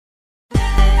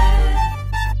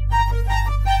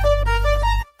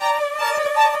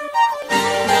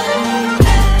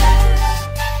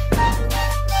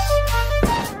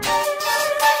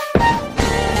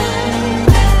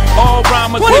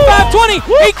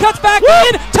20. He cuts back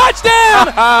in.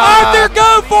 Touchdown! Arthur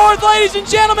Goforth, ladies and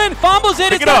gentlemen. Fumbles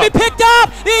it. It's going to be picked up.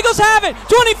 The Eagles have it.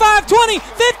 25, 20,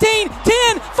 15,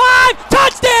 10, 5.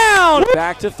 Touchdown!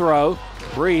 Back to throw.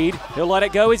 Breed, he'll let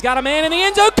it go. He's got a man in the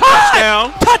end zone.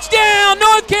 Touchdown! Touchdown!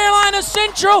 North Carolina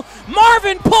Central.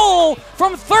 Marvin Poole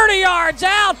from 30 yards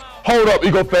out. Hold up,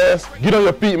 Eagle Fast. Get on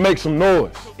your feet and make some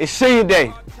noise. It's senior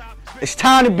day. It's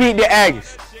time to beat the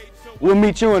Aggies. We'll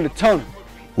meet you in the tunnel.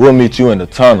 We'll meet you in the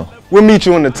tunnel. We'll meet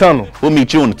you in the tunnel. We'll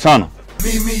meet you in the tunnel.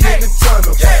 Meet me in the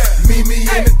tunnel. Meet me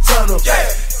in the tunnel.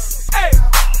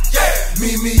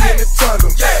 Meet me in the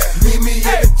tunnel. Meet me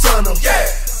in the tunnel.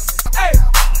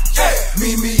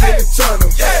 Meet me in the tunnel.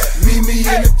 Meet me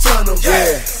in the tunnel.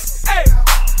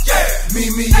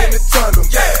 Meet me in the tunnel.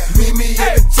 Meet me in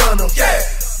the tunnel.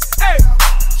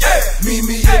 Meet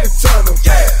me in the tunnel.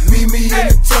 Meet me in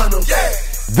the tunnel.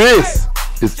 This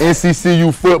is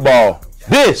NCCU football.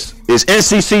 This is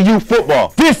NCCU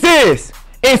football. This is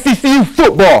NCCU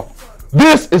football.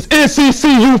 This is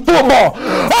NCCU football.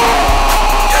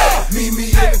 Ah! Meet me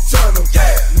in the tunnel.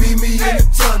 Meet me in the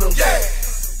tunnel.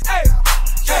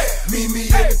 Meet me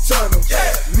in the tunnel.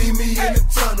 Meet me in the